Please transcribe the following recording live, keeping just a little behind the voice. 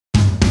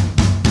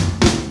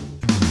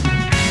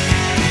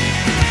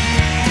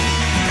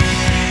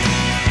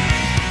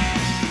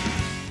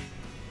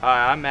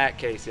I'm Matt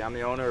Casey. I'm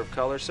the owner of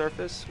Color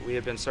Surface. We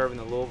have been serving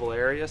the Louisville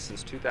area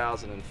since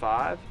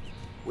 2005.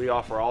 We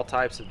offer all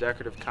types of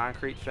decorative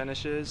concrete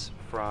finishes,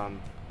 from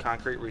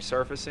concrete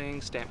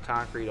resurfacing, stamped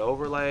concrete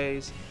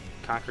overlays,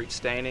 concrete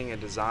staining and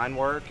design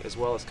work, as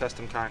well as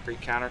custom concrete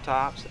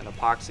countertops and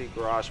epoxy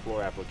garage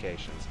floor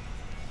applications.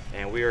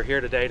 And we are here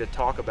today to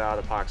talk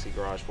about epoxy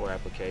garage floor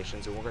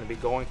applications, and we're going to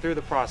be going through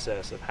the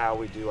process of how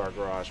we do our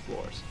garage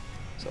floors.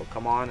 So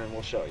come on and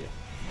we'll show you.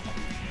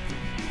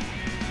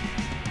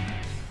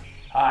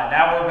 Hi,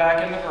 now we're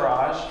back in the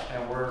garage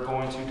and we're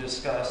going to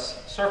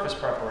discuss surface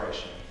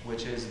preparation,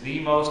 which is the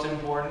most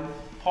important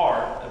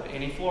part of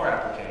any floor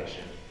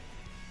application.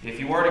 If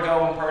you were to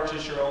go and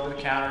purchase your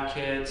over-the-counter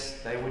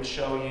kits, they would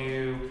show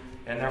you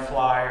in their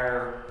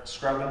flyer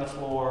scrubbing the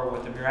floor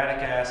with a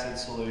muriatic acid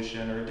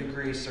solution or a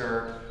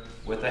degreaser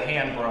with a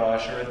hand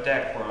brush or a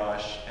deck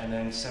brush, and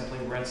then simply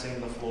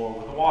rinsing the floor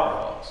with a water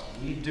hose.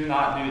 We do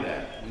not do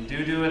that. We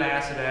do an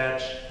acid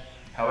etch.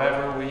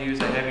 However, we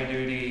use a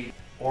heavy-duty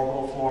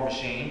orbital floor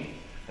machine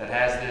that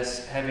has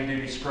this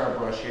heavy-duty scrub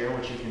brush here,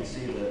 which you can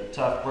see the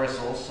tough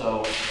bristles.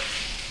 So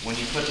when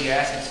you put the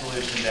acid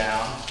solution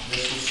down,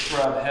 this will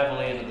scrub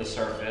heavily into the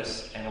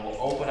surface and it will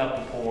open up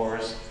the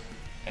pores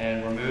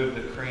and remove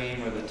the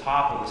cream or the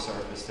top of the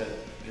surface that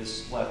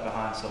is left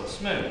behind so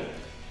smooth.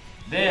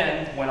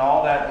 Then, when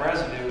all that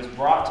residue is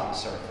brought to the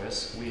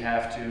surface, we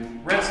have to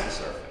rinse the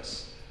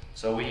surface.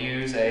 So we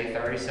use a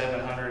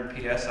 3700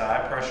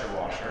 PSI pressure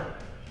washer,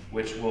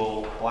 which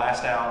will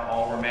blast out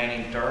all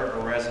remaining dirt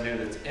or residue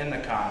that's in the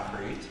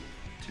concrete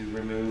to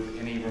remove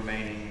any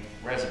remaining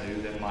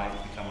residue that might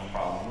become a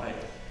problem later.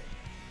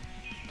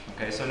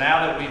 Okay, so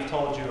now that we've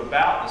told you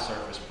about the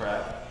surface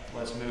prep,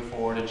 let's move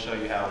forward and show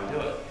you how we do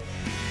it.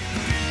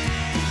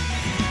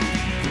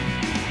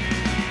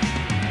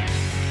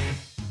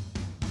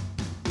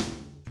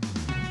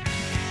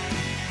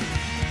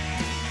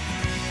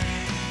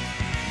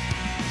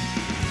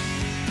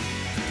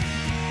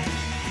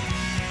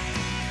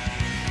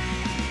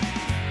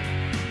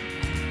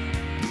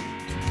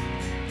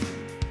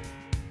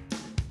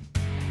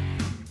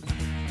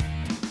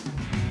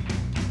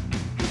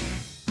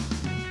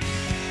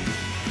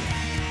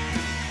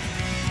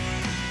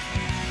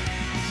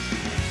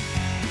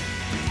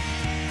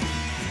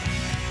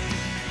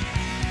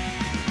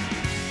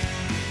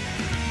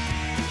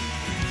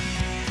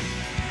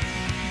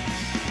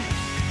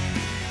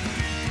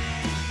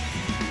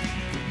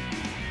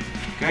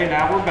 Okay,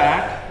 now we're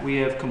back. We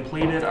have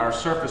completed our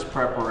surface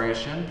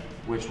preparation,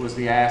 which was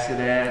the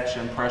acid etch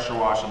and pressure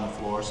wash on the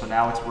floor. So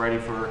now it's ready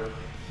for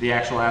the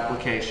actual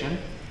application.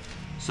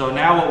 So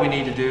now what we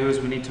need to do is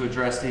we need to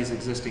address these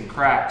existing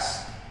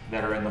cracks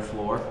that are in the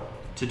floor.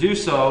 To do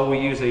so, we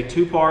use a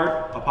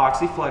two-part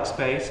epoxy flex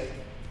paste,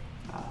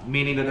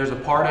 meaning that there's a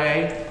part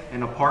A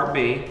and a part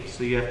B.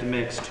 So you have to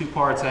mix 2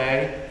 parts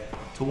A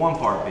to 1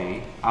 part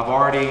B. I've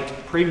already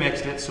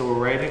pre-mixed it, so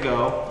we're ready to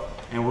go.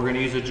 And we're going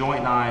to use a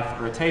joint knife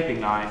or a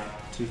taping knife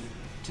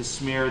to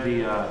smear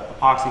the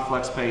epoxy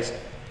flex paste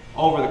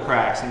over the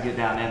cracks and get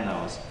down in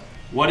those.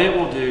 What it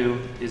will do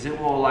is it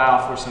will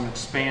allow for some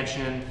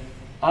expansion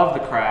of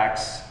the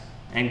cracks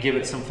and give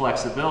it some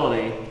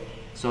flexibility,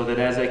 so that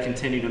as they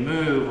continue to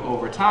move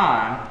over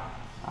time,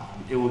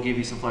 it will give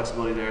you some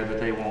flexibility there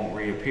that they won't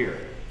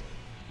reappear.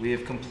 We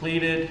have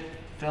completed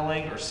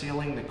filling or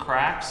sealing the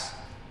cracks,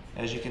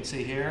 as you can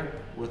see here,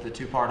 with the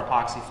 2-part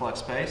epoxy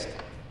flex paste.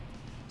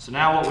 So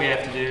now what we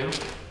have to do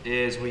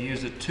is we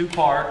use a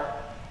 2-part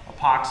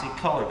epoxy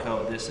color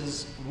coat. This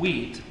is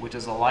wheat, which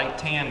is a light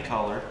tan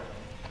color.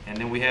 And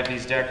then we have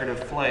these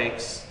decorative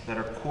flakes that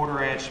are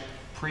 1/4 inch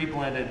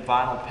pre-blended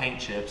vinyl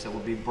paint chips that will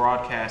be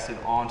broadcasted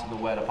onto the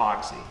wet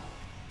epoxy.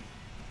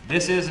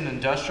 This is an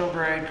industrial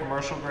grade,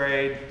 commercial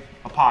grade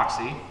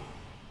epoxy.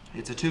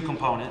 It's a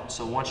 2-component.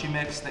 So once you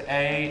mix the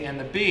A and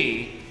the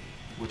B,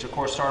 which of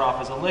course start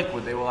off as a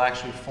liquid, they will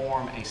actually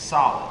form a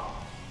solid.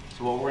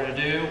 So what we're going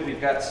to do,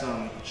 we've got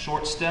some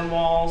short stem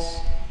walls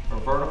or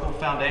vertical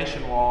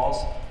foundation walls,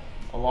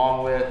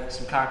 along with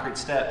some concrete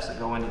steps that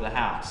go into the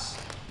house.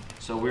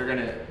 So we're going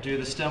to do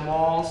the stem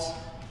walls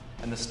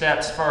and the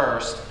steps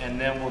first, and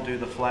then we'll do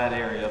the flat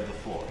area of the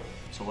floor.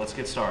 So let's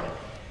get started.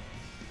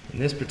 And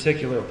this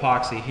particular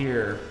epoxy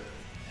here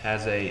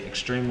has a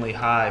extremely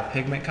high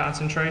pigment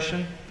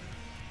concentration,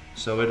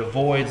 so it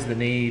avoids the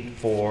need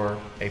for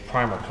a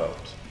primer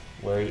coat,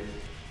 where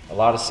a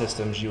lot of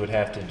systems you would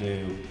have to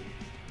do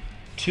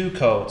 2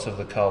 coats of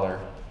the color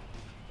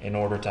in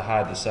order to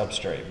hide the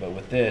substrate, but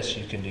with this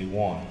you can do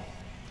 1.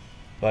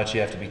 But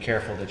you have to be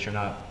careful that you're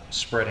not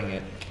spreading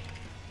it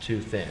too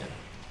thin,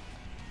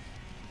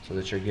 so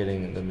that you're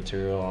getting the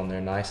material on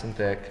there nice and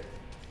thick,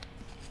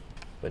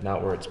 but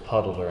not where it's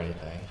puddled or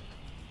anything.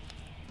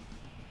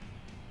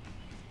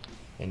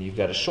 And you've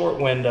got a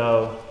short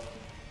window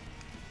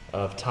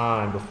of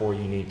time before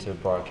you need to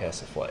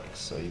broadcast the flakes,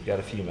 so you've got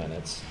a few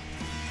minutes.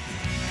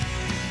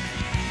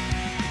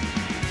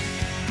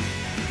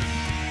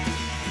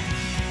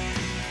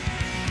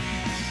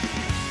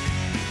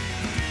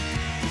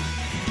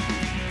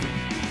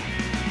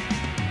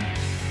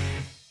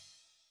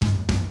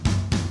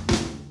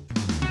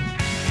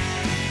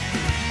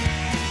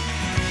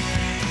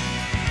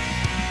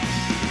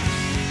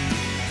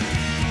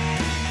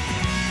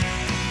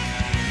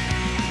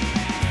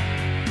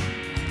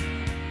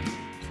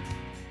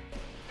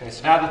 Okay,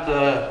 so now that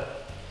the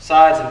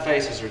sides and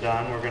faces are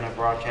done, we're going to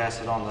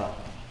broadcast it on the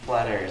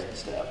flat areas of the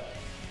step.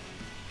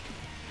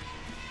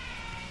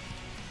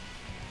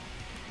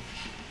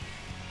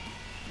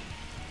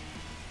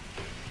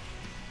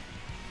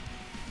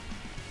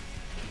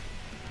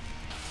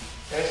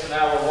 Okay, so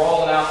now we're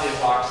rolling out the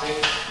epoxy.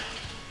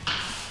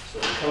 So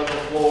we coat the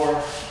floor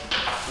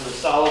with a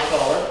solid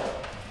color.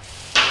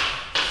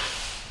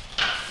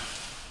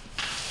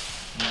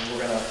 And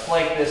we're going to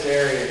flake this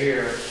area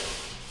here.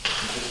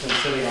 It's just been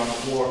sitting on the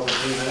floor for a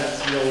few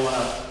minutes. You don't want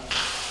to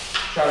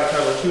try to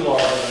cover too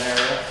large of an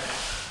area.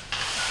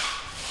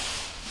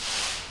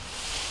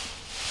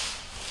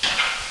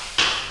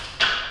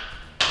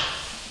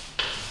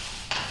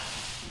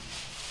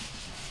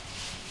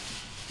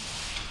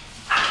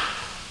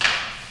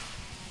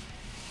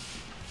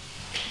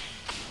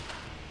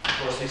 Of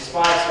course, these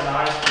spikes are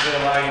nice because they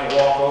allow you to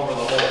walk over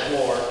the whole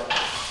floor,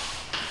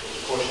 which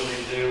of course you'll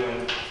need to do when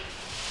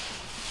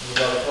you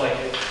go to flake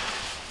it.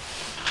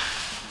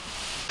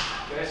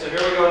 Okay, so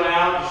here we go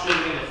now,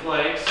 distributing the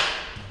flakes.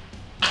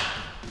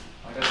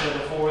 Like I said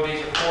before, these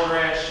are 1/4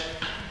 inch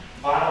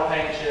vinyl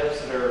paint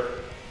chips that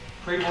are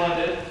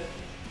pre-blended.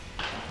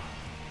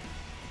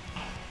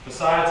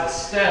 Besides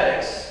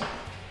aesthetics,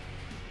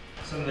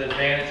 some of the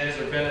advantages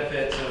or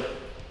benefits of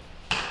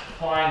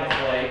applying the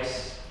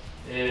flakes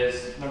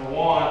is, number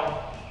one,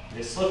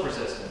 is slip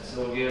resistance.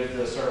 So it'll give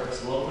the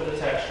surface a little bit of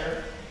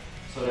texture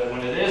so that when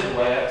it is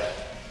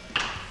wet,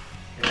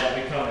 it won't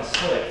become as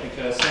slick,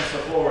 because since the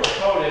floor is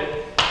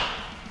coated,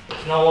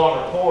 it's no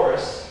longer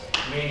porous,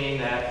 meaning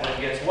that when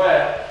it gets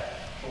wet,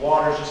 the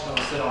water is just going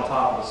to sit on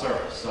top of the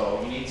surface.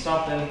 So you need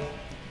something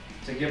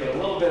to give it a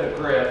little bit of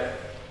grip,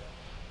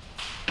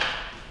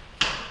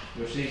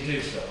 which these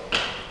do so.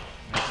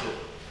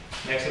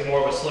 Makes it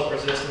more of a slip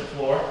resistant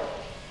floor.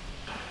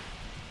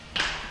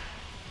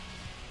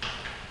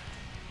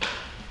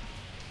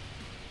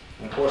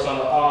 And of course, on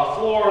a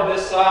floor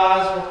this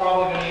size, we're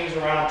probably going to use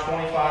around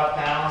 25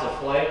 pounds of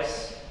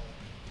flakes.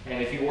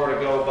 And if you were to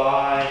go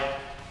buy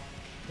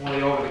one of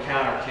the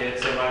over-the-counter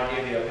kits, they might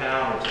give you a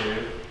pound or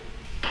two.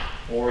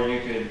 Or you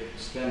could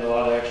spend a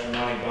lot of extra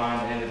money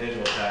buying the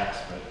individual packs.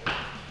 But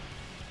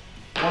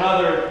one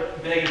other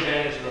big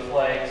advantage of the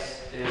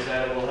flakes is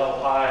that it will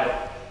help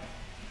hide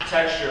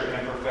texture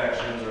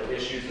imperfections or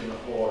issues in the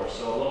floor.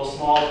 So little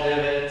small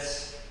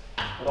divots,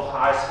 little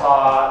high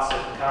spots,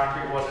 if the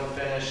concrete wasn't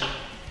finished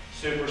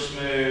super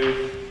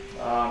smooth,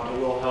 it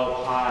will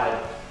help hide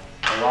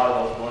a lot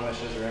of those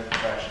blemishes or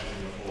imperfections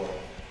in the floor.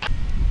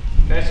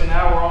 Okay, so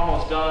now we're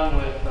almost done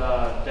with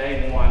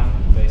day one,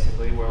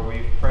 basically, where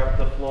we've prepped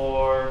the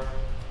floor,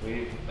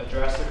 we've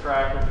addressed the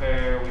crack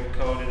repair, we've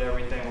coated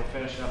everything, we're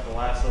finishing up the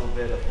last little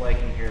bit of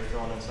flaking here,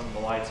 filling in some of the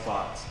light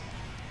spots.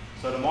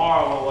 So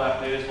tomorrow what we'll have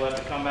to do is we'll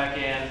have to come back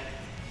in.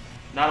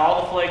 Not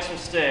all the flakes will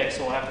stick,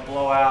 so we'll have to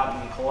blow out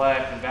and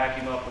collect and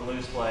vacuum up the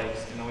loose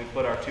flakes, and then we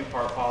put our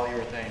 2-part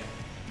polyurethane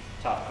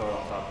top coat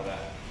on top of that.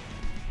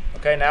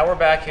 Okay, now we're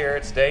back here.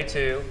 It's day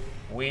 2.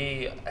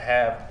 We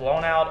have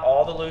blown out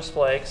all the loose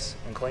flakes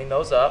and cleaned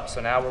those up,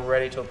 so now we're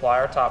ready to apply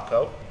our top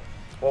coat.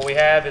 What we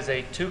have is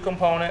a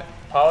 2-component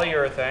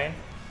polyurethane.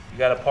 You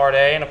got a part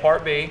A and a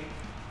part B,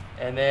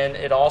 and then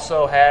it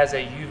also has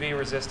a UV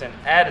resistant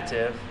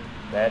additive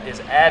that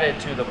is added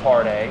to the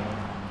part A.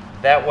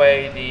 That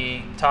way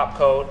the top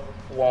coat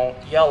won't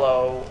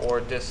yellow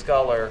or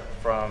discolor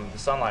from the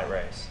sunlight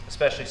rays,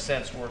 especially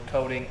since we're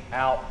coating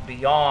out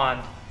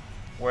beyond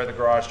where the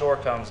garage door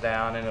comes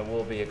down and it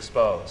will be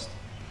exposed.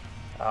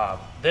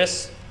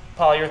 This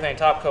polyurethane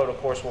top coat, of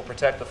course, will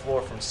protect the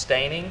floor from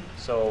staining.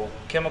 So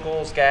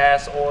chemicals,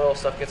 gas, oil,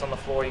 stuff gets on the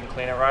floor, you can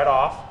clean it right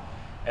off.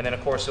 And then,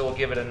 of course, it will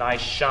give it a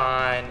nice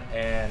shine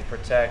and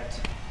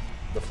protect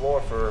the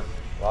floor for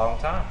a long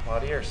time, a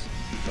lot of years.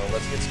 So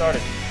let's get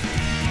started.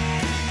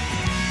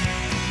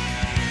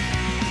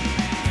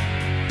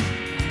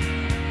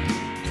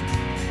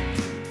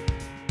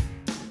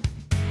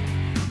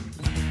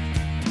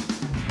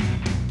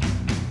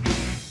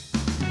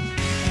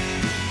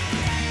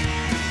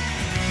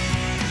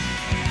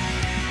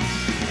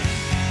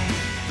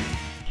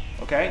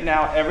 Okay,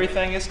 now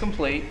everything is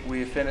complete.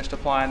 We have finished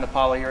applying the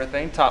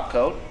polyurethane top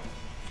coat.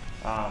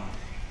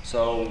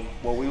 So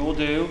what we will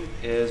do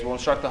is we'll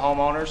instruct the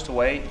homeowners to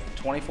wait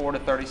 24 to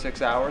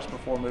 36 hours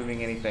before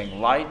moving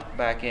anything light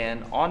back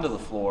in onto the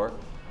floor,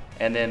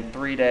 and then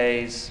 3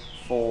 days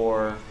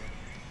for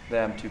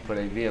them to put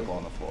a vehicle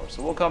on the floor.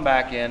 So we'll come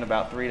back in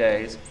about 3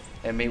 days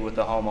and meet with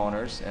the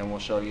homeowners, and we'll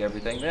show you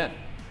everything then.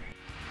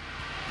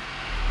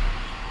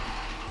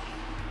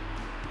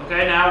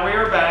 Okay, now we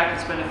are back.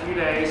 It's been a few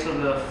days, so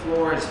the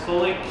floor is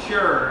fully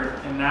cured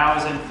and now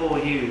is in full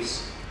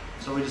use.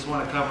 So we just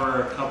want to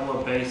cover a couple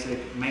of basic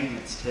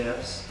maintenance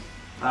tips.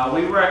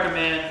 We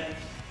recommend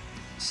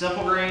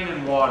simple green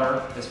and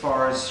water as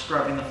far as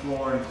scrubbing the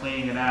floor and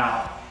cleaning it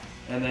out.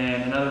 And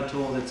then another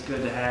tool that's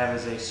good to have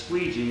is a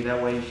squeegee.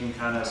 That way you can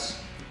kind of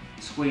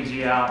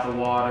squeegee out the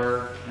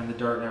water and the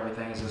dirt and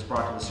everything as it's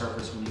brought to the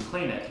surface when you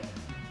clean it.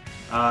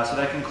 So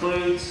that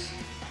concludes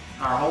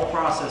our whole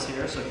process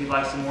here. So if you'd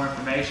like some more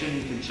information,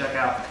 you can check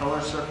out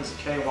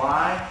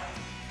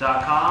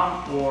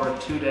colorsurfaceky.com or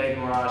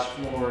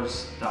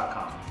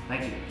 2daygaragebfloors.com.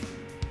 Thank you.